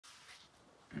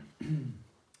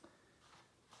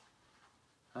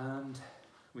And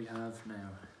we have now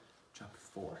chapter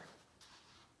 4.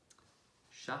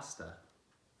 Shasta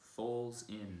falls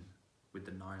in with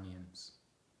the Narnians.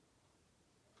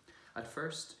 At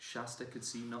first, Shasta could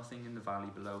see nothing in the valley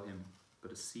below him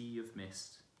but a sea of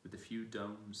mist with a few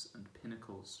domes and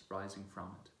pinnacles rising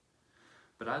from it.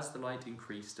 But as the light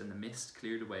increased and the mist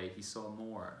cleared away, he saw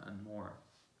more and more.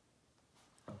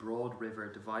 A broad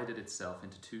river divided itself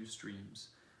into two streams,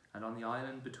 and on the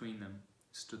island between them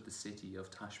stood the city of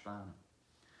Tashbaan,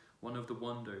 one of the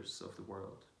wonders of the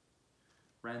world.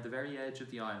 Round the very edge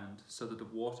of the island, so that the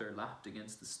water lapped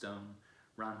against the stone,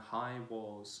 ran high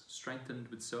walls, strengthened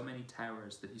with so many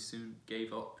towers that he soon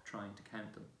gave up trying to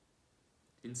count them.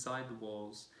 Inside the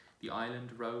walls, the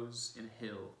island rose in a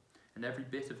hill, and every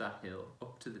bit of that hill,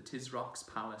 up to the Tisrock's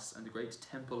palace and the great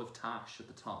temple of Tash at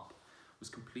the top, was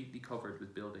completely covered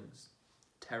with buildings.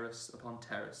 Terrace upon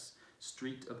terrace,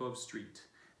 street above street,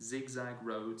 zigzag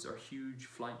roads or huge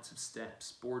flights of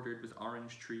steps bordered with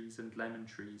orange trees and lemon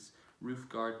trees, roof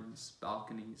gardens,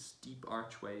 balconies, deep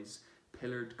archways,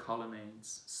 pillared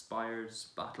colonnades, spires,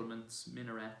 battlements,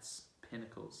 minarets,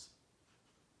 pinnacles.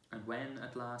 And when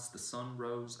at last the sun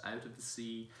rose out of the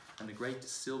sea and the great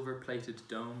silver-plated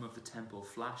dome of the temple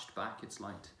flashed back its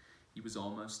light, he was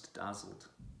almost dazzled.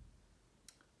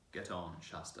 "Get on,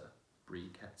 Shasta," Bree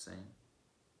kept saying.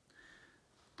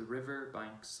 The river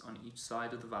banks on each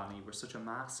side of the valley were such a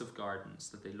mass of gardens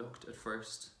that they looked at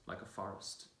first like a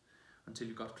forest, until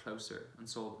you got closer and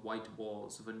saw the white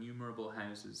walls of innumerable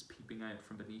houses peeping out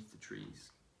from beneath the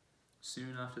trees.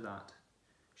 Soon after that,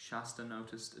 Shasta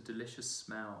noticed a delicious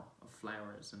smell of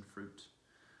flowers and fruit.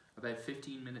 About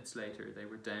 15 minutes later, they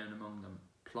were down among them,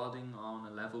 plodding on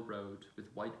a level road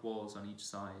with white walls on each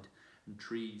side and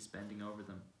trees bending over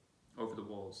them, over the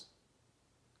walls.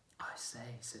 "I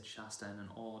say," said Shasta in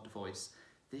an awed voice,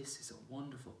 "this is a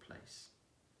wonderful place."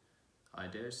 "I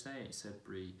dare say," said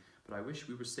Bree, "but I wish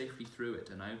we were safely through it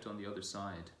and out on the other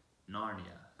side,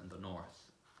 Narnia and the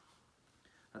north."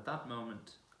 At that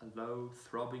moment, a low,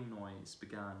 throbbing noise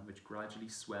began which gradually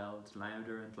swelled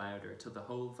louder and louder till the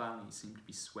whole valley seemed to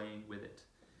be swaying with it.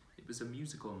 It was a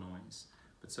musical noise,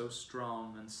 but so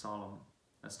strong and solemn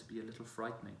as to be a little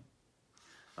frightening.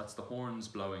 "That's the horns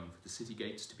blowing for the city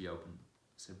gates to be open,"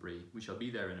 said Bree. "We shall be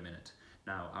there in a minute.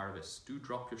 Now, Arvis, do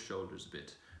drop your shoulders a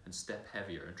bit and step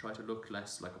heavier and try to look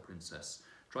less like a princess.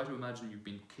 Try to imagine you've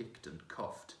been kicked and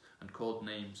cuffed and called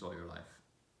names all your life."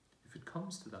 "If it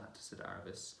comes to that," said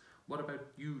Arvis, "what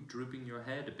about you drooping your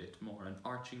head a bit more and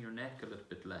arching your neck a little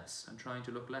bit less and trying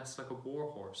to look less like a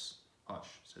war horse?"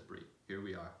 "Hush," said Bree. "Here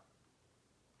we are."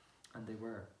 And they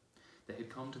were. They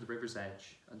had come to the river's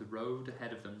edge, and the road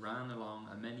ahead of them ran along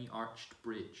a many-arched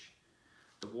bridge.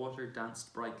 The water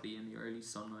danced brightly in the early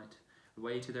sunlight.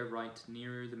 Away to their right,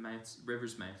 nearer the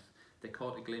river's mouth, they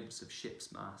caught a glimpse of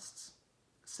ships' masts.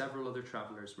 Several other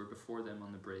travellers were before them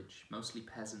on the bridge, mostly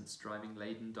peasants driving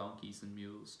laden donkeys and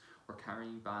mules, or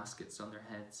carrying baskets on their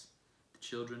heads. The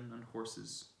children and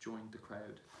horses joined the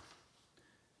crowd.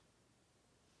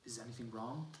 "Is anything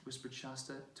wrong?" whispered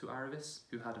Shasta to Arvis,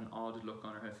 who had an odd look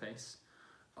on her face.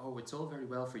 "Oh, it's all very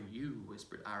well for you,"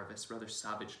 whispered Arvis rather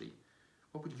savagely.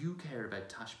 "What would you care about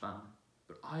Tashbaan?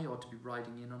 But I ought to be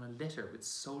riding in on a litter with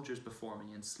soldiers before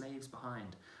me and slaves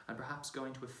behind, and perhaps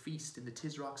going to a feast in the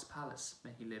Tisrock's palace,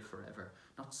 may he live forever,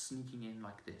 not sneaking in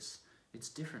like this. It's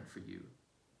different for you."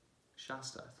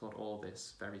 Shasta thought all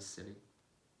this very silly.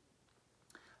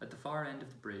 At the far end of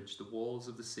the bridge, the walls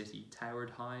of the city towered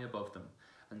high above them,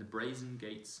 and the brazen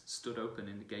gates stood open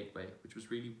in the gateway, which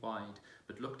was really wide,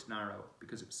 but looked narrow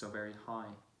because it was so very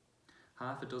high.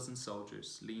 Half a dozen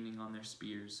soldiers, leaning on their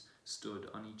spears, stood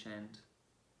on each end.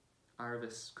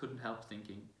 Arvis couldn't help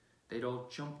thinking, they'd all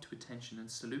jump to attention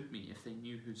and salute me if they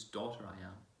knew whose daughter I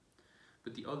am.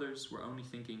 But the others were only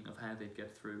thinking of how they'd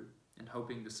get through, and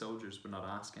hoping the soldiers would not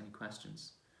ask any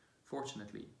questions.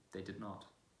 Fortunately, they did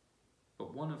not.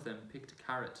 But one of them picked a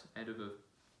carrot out of a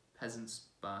peasant's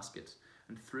basket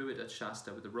and threw it at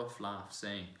Shasta with a rough laugh,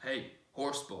 saying, "Hey,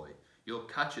 horseboy, you'll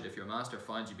catch it if your master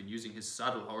finds you've been using his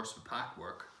saddle horse for pack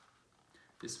work."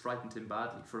 This frightened him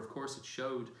badly, for of course it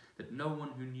showed that no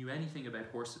one who knew anything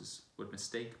about horses would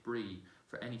mistake Bree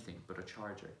for anything but a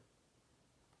charger.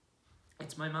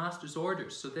 "It's my master's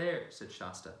orders, so there," said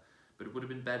Shasta, but it would have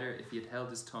been better if he had held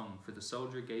his tongue, for the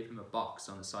soldier gave him a box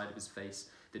on the side of his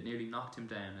face that nearly knocked him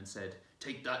down and said,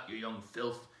 "Take that, you young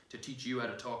filth, to teach you how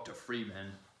to talk to free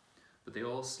men." But they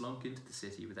all slunk into the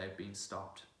city without being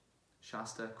stopped.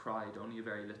 Shasta cried only a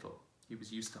very little. He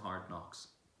was used to hard knocks.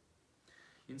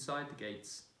 Inside the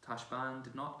gates, Tashbaan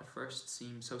did not at first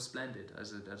seem so splendid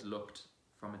as it had looked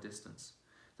from a distance.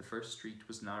 The first street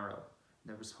was narrow,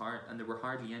 and there were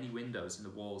hardly any windows in the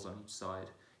walls on each side.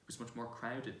 It was much more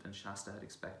crowded than Shasta had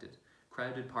expected,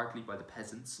 crowded partly by the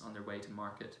peasants on their way to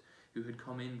market, who had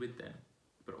come in with them,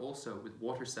 but also with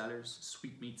water sellers,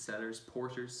 sweetmeat sellers,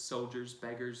 porters, soldiers,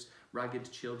 beggars,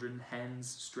 ragged children, hens,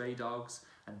 stray dogs,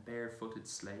 and bare-footed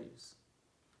slaves.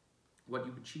 What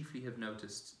you would chiefly have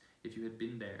noticed if you had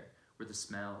been there were the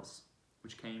smells,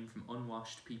 which came from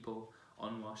unwashed people,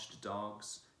 unwashed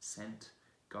dogs, scent,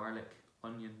 garlic,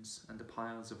 onions, and the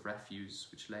piles of refuse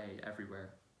which lay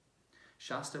everywhere.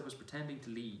 Shasta was pretending to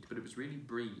lead, but it was really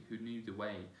Bree who knew the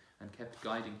way and kept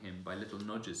guiding him by little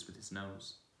nudges with his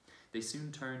nose. They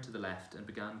soon turned to the left and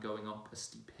began going up a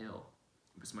steep hill.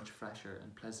 It was much fresher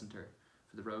and pleasanter,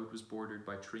 for the road was bordered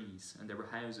by trees, and there were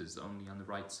houses only on the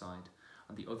right side.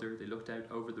 On the other, they looked out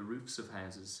over the roofs of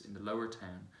houses in the lower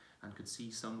town and could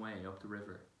see some way up the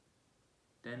river.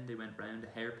 Then they went round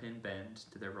a hairpin bend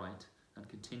to their right and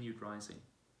continued rising.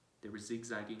 They were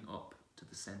zigzagging up to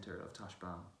the centre of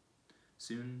Tashbaan.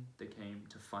 Soon they came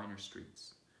to finer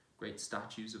streets, great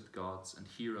statues of the gods and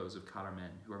heroes of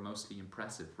Calormen who are mostly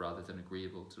impressive rather than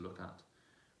agreeable to look at,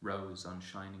 rose on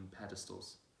shining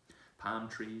pedestals. Palm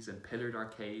trees and pillared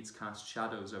arcades cast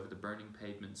shadows over the burning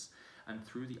pavements, and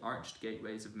through the arched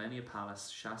gateways of many a palace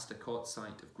Shasta caught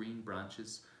sight of green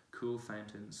branches, cool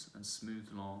fountains, and smooth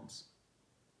lawns.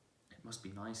 It must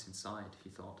be nice inside, he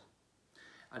thought.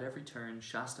 At every turn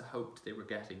Shasta hoped they were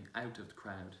getting out of the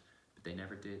crowd, but they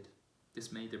never did.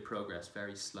 This made their progress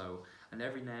very slow, and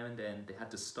every now and then they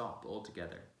had to stop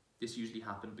altogether. This usually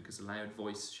happened because a loud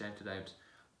voice shouted out,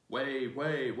 "Way,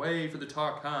 way, way for the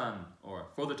Tarkhan," or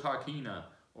 "for the Tarkina,"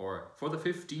 or "for the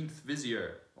 15th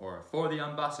Vizier," or "for the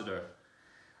Ambassador."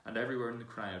 And everywhere in the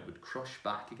crowd would crush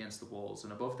back against the walls,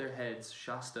 and above their heads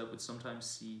Shasta would sometimes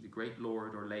see the great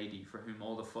lord or lady for whom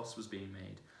all the fuss was being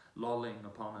made, lolling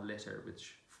upon a litter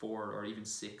which 4 or even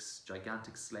 6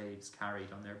 gigantic slaves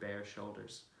carried on their bare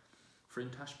shoulders. For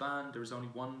in Tashbaan there is only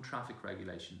one traffic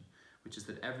regulation, which is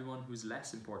that everyone who is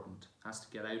less important has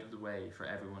to get out of the way for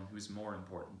everyone who is more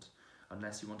important,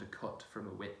 unless you want a cut from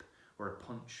a whip or a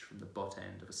punch from the butt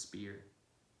end of a spear.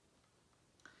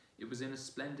 It was in a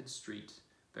splendid street,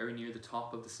 very near the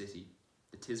top of the city.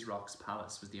 The Tisrock's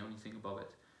palace was the only thing above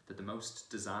it, that the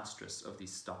most disastrous of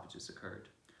these stoppages occurred.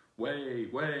 "Way,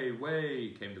 way,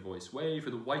 way," came the voice, "way for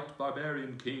the white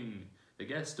barbarian king, the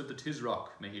guest of the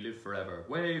Tisrock, may he live forever.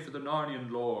 Way for the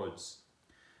Narnian lords."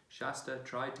 Shasta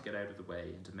tried to get out of the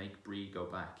way and to make Bree go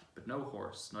back, but no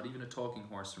horse, not even a talking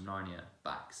horse from Narnia,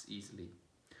 backs easily.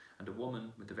 And a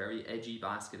woman with a very edgy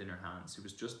basket in her hands, who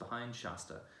was just behind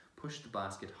Shasta, pushed the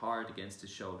basket hard against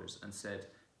his shoulders and said,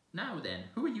 "Now then,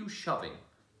 who are you shoving?"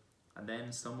 And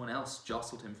then someone else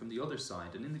jostled him from the other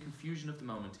side, and in the confusion of the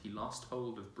moment he lost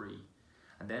hold of Bree.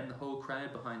 And then the whole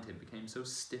crowd behind him became so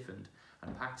stiffened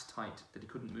and packed tight that he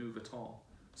couldn't move at all.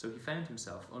 So he found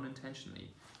himself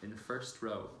unintentionally in the first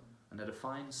row and had a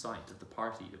fine sight of the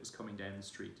party that was coming down the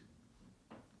street.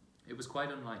 It was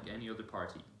quite unlike any other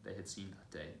party they had seen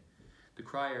that day. The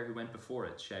crier who went before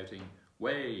it shouting,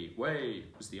 "Way,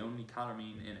 way," was the only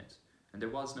Calormen in it, and there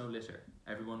was no litter.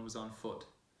 Everyone was on foot.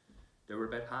 There were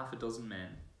about half a dozen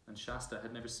men, and Shasta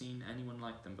had never seen anyone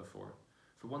like them before.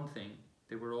 For one thing,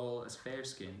 they were all as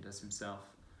fair-skinned as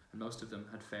himself, and most of them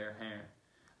had fair hair,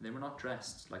 and they were not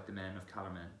dressed like the men of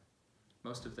Calormen.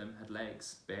 Most of them had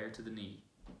legs bare to the knee.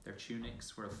 Their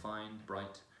tunics were of fine,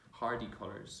 bright, hardy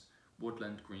colours,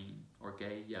 woodland green, or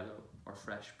gay yellow, or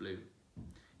fresh blue.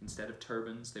 Instead of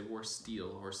turbans, they wore steel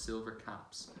or silver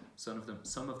caps, some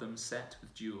of them set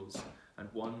with jewels,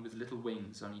 and one with little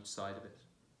wings on each side of it.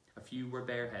 A few were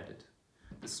bareheaded.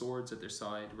 The swords at their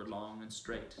side were long and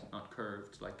straight, not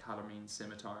curved like Calormen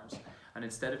scimitars, and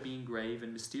instead of being grave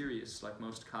and mysterious like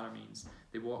most Calormens,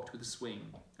 they walked with a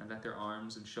swing and let their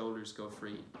arms and shoulders go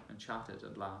free, and chatted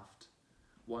and laughed.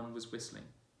 One was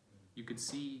whistling. You could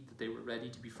see that they were ready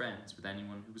to be friends with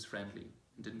anyone who was friendly,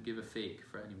 and didn't give a fig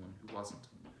for anyone who wasn't.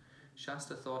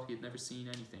 Shasta thought he had never seen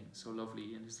anything so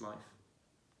lovely in his life.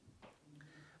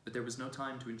 But there was no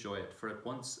time to enjoy it, for at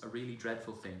once a really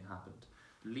dreadful thing happened.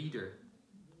 The leader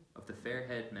of the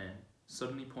fair-haired men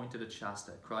suddenly pointed at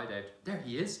Shasta, cried out, "There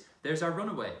he is! There's our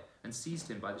runaway!" and seized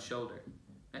him by the shoulder.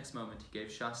 Next moment he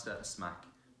gave Shasta a smack,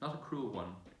 not a cruel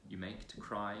one you make to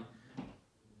cry,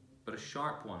 but a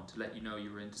sharp one to let you know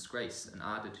you were in disgrace, and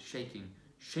added, shaking,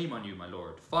 "Shame on you, my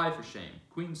lord, fie for shame.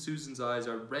 Queen Susan's eyes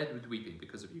are red with weeping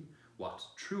because of you. What,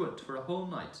 truant for a whole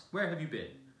night? Where have you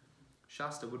been?"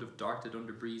 Shasta would have darted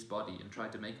under Bree's body and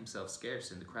tried to make himself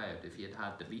scarce in the crowd if he had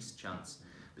had the least chance,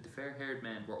 but the fair-haired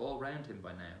men were all round him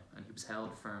by now, and he was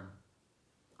held firm.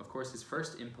 Of course his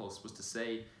first impulse was to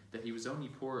say that he was only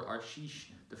poor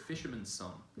Arshish, the fisherman's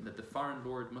son, and that the foreign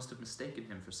lord must have mistaken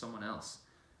him for someone else.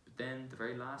 But then the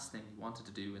very last thing he wanted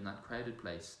to do in that crowded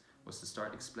place was to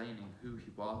start explaining who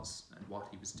he was and what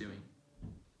he was doing.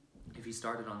 If he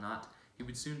started on that, he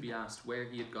would soon be asked where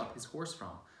he had got his horse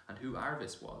from and who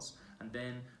Arvis was, and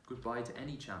then goodbye to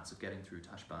any chance of getting through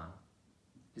Tashbaan.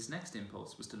 His next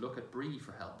impulse was to look at Bree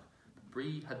for help, but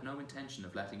Bree had no intention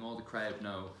of letting all the crowd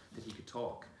know that he could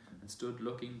talk, and stood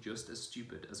looking just as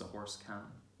stupid as a horse can.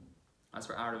 As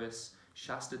for Arvis,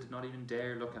 Shasta did not even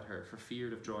dare look at her for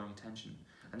fear of drawing attention,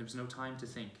 and there was no time to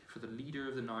think, for the leader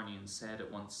of the Narnians said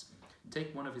at once,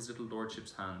 "Take one of his little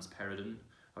lordship's hands, Peredan,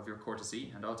 of your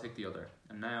courtesy, and I'll take the other.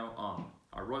 And now on.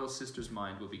 Our royal sister's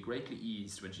mind will be greatly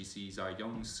eased when she sees our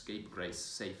young scapegrace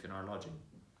safe in our lodging."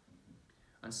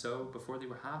 And so, before they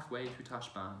were halfway through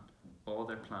Tashbaan, all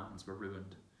their plans were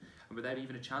ruined. And without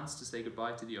even a chance to say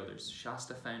goodbye to the others,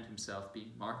 Shasta found himself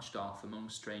being marched off among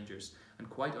strangers and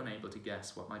quite unable to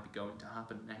guess what might be going to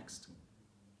happen next.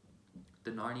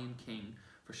 The Narnian king,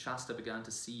 for Shasta began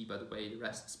to see by the way the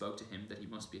rest spoke to him that he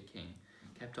must be a king,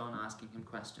 kept on asking him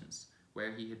questions,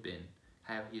 where he had been,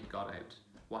 how he had got out,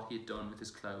 what he had done with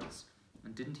his clothes,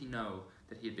 and didn't he know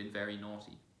that he had been very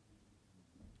naughty?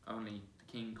 Only the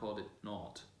king called it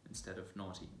naught instead of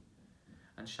naughty.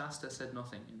 And Shasta said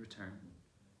nothing in return,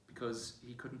 because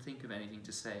he couldn't think of anything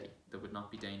to say that would not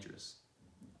be dangerous.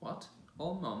 "What?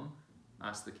 All mum?"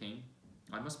 asked the king.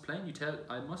 I must plainly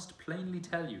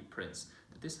tell you, prince,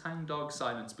 that this hangdog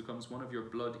silence becomes one of your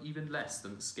blood even less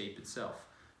than the scape itself.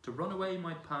 To run away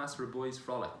might pass for a boy's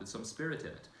frolic with some spirit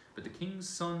in it, but the king's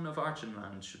son of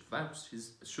Archenland should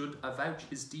avouch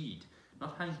his deed,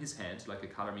 not hang his head like a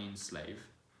Calamine slave.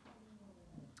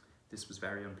 This was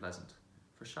very unpleasant,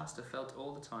 for Shasta felt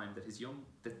all the time that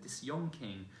this young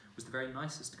king was the very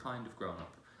nicest kind of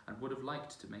grown-up, and would have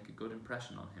liked to make a good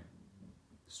impression on him.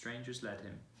 The strangers led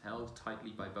him, held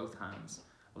tightly by both hands,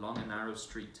 along a narrow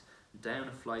street, down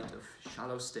a flight of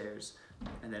shallow stairs,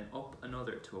 and then up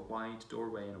another to a wide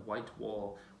doorway in a white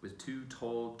wall with 2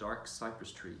 tall, dark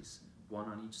cypress trees, one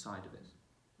on each side of it.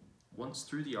 Once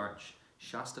through the arch,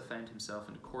 Shasta found himself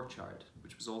in a courtyard,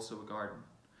 which was also a garden.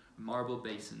 A marble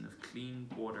basin of clean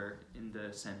water in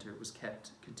the centre was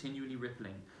kept continually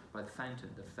rippling by the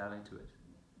fountain that fell into it.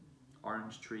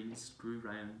 Orange trees grew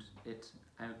round it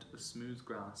out of smooth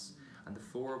grass, and the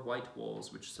 4 white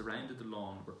walls which surrounded the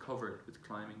lawn were covered with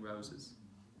climbing roses.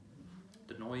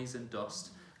 The noise and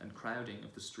dust and crowding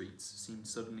of the streets seemed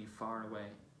suddenly far away.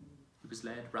 He was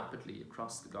led rapidly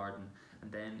across the garden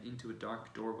and then into a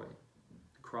dark doorway.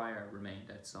 The crier remained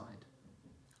outside.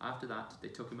 After that, they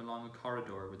took him along a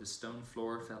corridor where the stone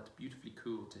floor felt beautifully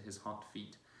cool to his hot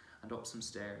feet, and up some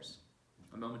stairs.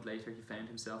 A moment later, he found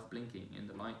himself blinking in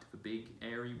the light of a big,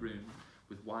 airy room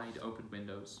with wide open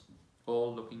windows,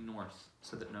 all looking north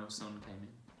so that no sun came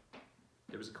in.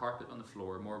 There was a carpet on the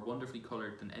floor, more wonderfully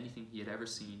coloured than anything he had ever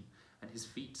seen, and his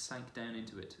feet sank down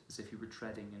into it as if he were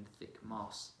treading in thick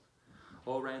moss.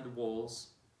 All round the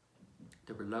walls,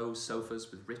 there were low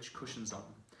sofas with rich cushions on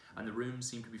them, and the room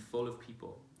seemed to be full of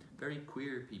people. Very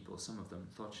queer people, some of them,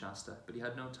 thought Shasta, but he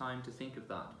had no time to think of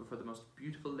that before the most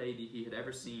beautiful lady he had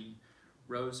ever seen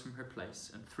rose from her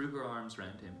place and threw her arms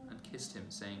round him and kissed him,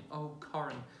 saying, "Oh,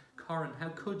 Corin, Corin, how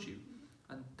could you?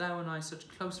 And thou and I such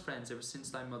close friends ever since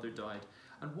thy mother died.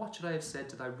 And what should I have said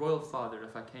to thy royal father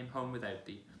if I came home without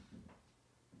thee?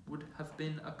 Would have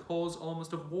been a cause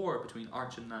almost of war between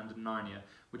Archenland and Narnia,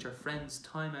 which are friends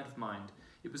time out of mind.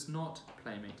 It was naught,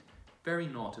 playmate, very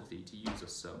naught of thee to use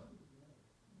us so."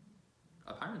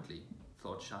 Apparently,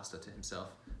 thought Shasta to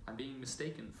himself, I'm being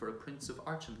mistaken for a prince of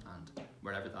Archenland,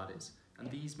 wherever that is, and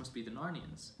these must be the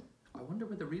Narnians. I wonder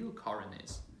where the real Corin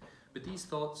is. But these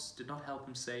thoughts did not help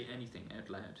him say anything out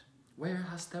loud. "Where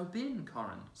hast thou been,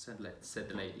 Corin?" said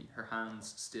the lady, her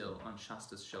hands still on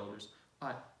Shasta's shoulders.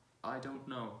 I don't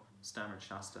know, stammered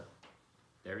Shasta.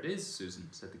 "There it is,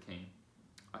 Susan," said the king.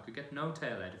 "I could get no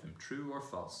tale out of him, true or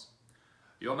false."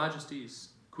 "Your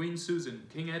Majesties, Queen Susan,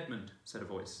 King Edmund," said a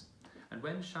voice. And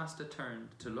when Shasta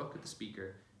turned to look at the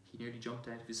speaker, he nearly jumped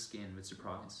out of his skin with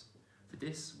surprise. For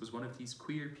this was one of these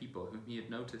queer people whom he had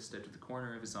noticed out of the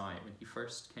corner of his eye when he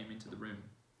first came into the room.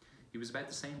 He was about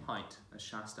the same height as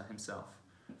Shasta himself.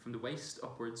 From the waist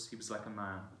upwards he was like a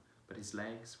man, but his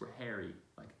legs were hairy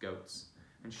like a goat's,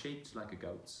 and shaped like a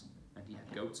goat's, and he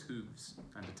had goat's hooves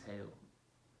and a tail.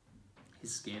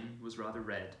 His skin was rather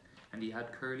red, and he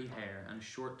had curly hair and a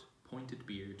short pointed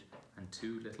beard and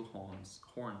 2 little horns.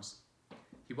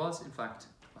 He was, in fact,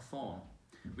 a faun,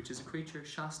 which is a creature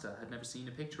Shasta had never seen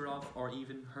a picture of or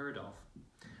even heard of.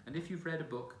 And if you've read a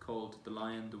book called The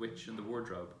Lion, the Witch and the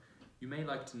Wardrobe, you may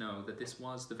like to know that this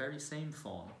was the very same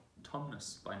faun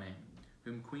Tumnus by name,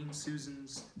 whom Queen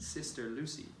Susan's sister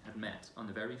Lucy had met on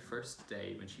the very first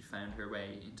day when she found her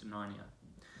way into Narnia.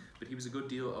 But he was a good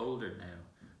deal older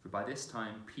now, for by this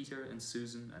time Peter and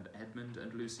Susan and Edmund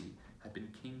and Lucy had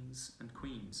been kings and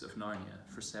queens of Narnia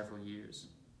for several years.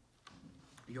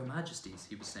 "Your Majesties,"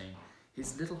 he was saying,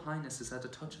 "His little Highness has had a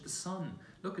touch of the sun.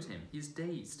 Look at him, he is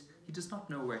dazed. He does not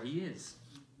know where he is."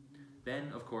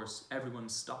 Then, of course, everyone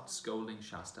stopped scolding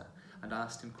Shasta and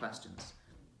asked him questions,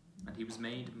 and he was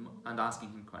made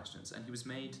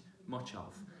much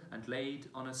of, and laid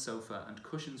on a sofa, and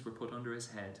cushions were put under his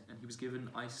head, and he was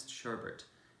given iced sherbet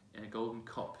in a golden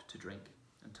cup to drink,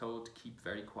 and told to keep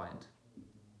very quiet.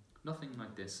 Nothing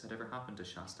like this had ever happened to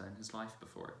Shasta in his life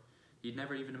before. He had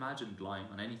never even imagined lying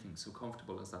on anything so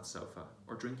comfortable as that sofa,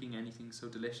 or drinking anything so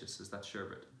delicious as that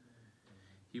sherbet.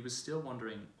 He was still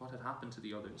wondering what had happened to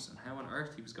the others, and how on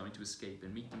earth he was going to escape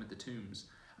and meet them at the tombs,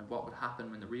 and what would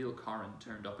happen when the real Corrin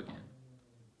turned up again.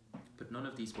 But none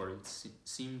of these worries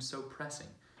seemed so pressing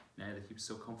now that he was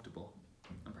so comfortable,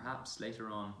 and perhaps later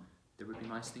on there would be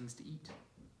nice things to eat.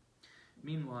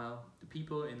 Meanwhile, the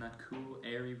people in that cool,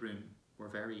 airy room were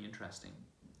very interesting.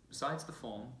 Besides the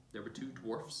faun, there were 2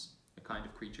 dwarfs, a kind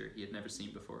of creature he had never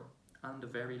seen before, and a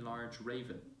very large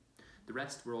raven. The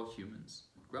rest were all humans,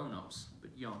 grown-ups,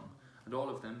 but young, and all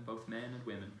of them, both men and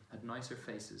women, had nicer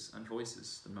faces and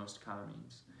voices than most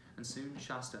Calormenes, and soon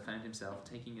Shasta found himself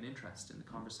taking an interest in the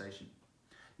conversation.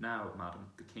 "Now,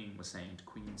 madam," the king was saying to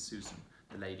Queen Susan,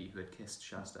 the lady who had kissed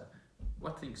Shasta,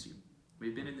 "what thinks you? We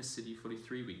have been in this city fully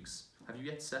 3 weeks. Have you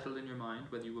yet settled in your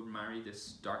mind whether you will marry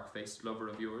this dark-faced lover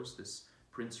of yours, this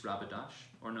Prince Rabadash,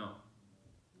 or no?"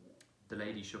 The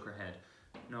lady shook her head.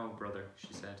 "No, brother,"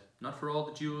 she said, "not for all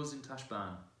the jewels in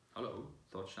Tashbaan." Hullo,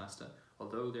 thought Shasta,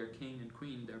 although they're king and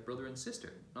queen, they're brother and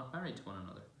sister, not married to one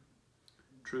another.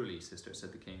 "Truly, sister,"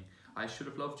 said the king, "I should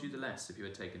have loved you the less if you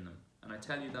had taken them, and I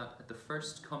tell you that at the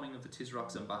first coming of the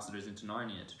Tisrock's ambassadors into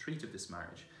Narnia to treat of this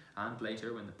marriage, and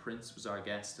later when the prince was our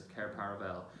guest at Cair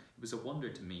Paravel, it was a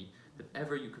wonder to me that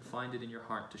ever you could find it in your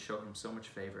heart to show him so much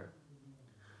favour."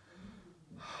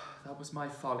 "That was my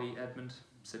folly, Edmund,"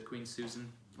 said Queen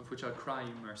Susan, "of which I'll cry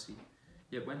you mercy.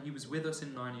 Yet when he was with us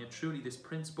in Narnia, truly this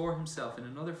prince bore himself in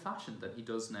another fashion than he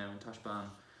does now in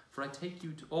Tashbaan. For I take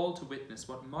you all to witness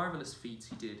what marvellous feats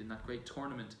he did in that great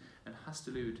tournament and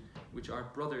Hastelud, which our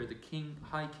brother, the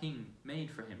High King, made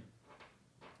for him,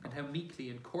 and how meekly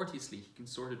and courteously he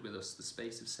consorted with us the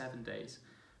space of 7 days.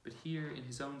 But here in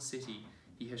his own city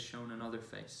he has shown another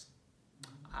face."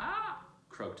 "Ah,"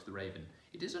 croaked the raven,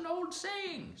 "it is an old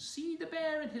saying, see the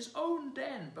bear in his own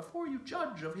den before you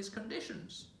judge of his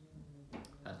conditions."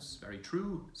 "That's very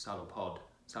true, Salopad,"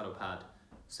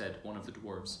 said one of the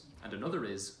dwarves, "and another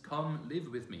is, come live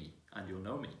with me, and you'll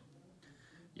know me."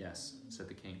 "Yes," said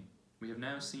the king, "we have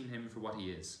now seen him for what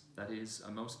he is, that is,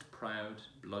 a most proud,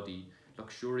 bloody,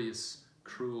 luxurious,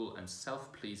 cruel, and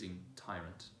self-pleasing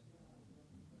tyrant."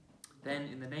 "Then,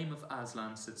 in the name of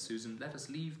Aslan," said Susan, "let us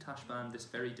leave Tashbaan this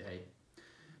very day."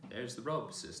 "There's the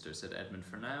rub, sister," said Edmund,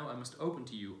 "for now I must open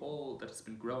to you all that has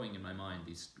been growing in my mind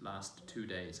these last 2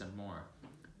 days and more.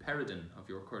 Peredan, of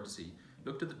your courtesy,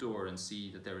 look to the door and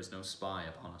see that there is no spy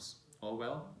upon us. All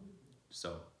well?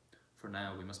 So, for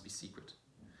now we must be secret."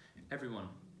 Everyone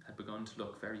had begun to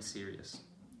look very serious.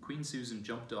 Queen Susan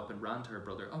jumped up and ran to her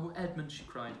brother. "Oh, Edmund," she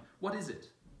cried, "what is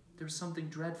it? There is something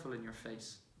dreadful in your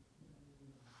face."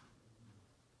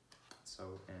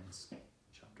 So ends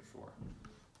chapter 4.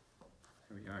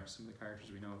 Here we are, some of the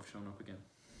characters we know have shown up again.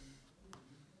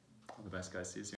 All the best, guys. See you soon.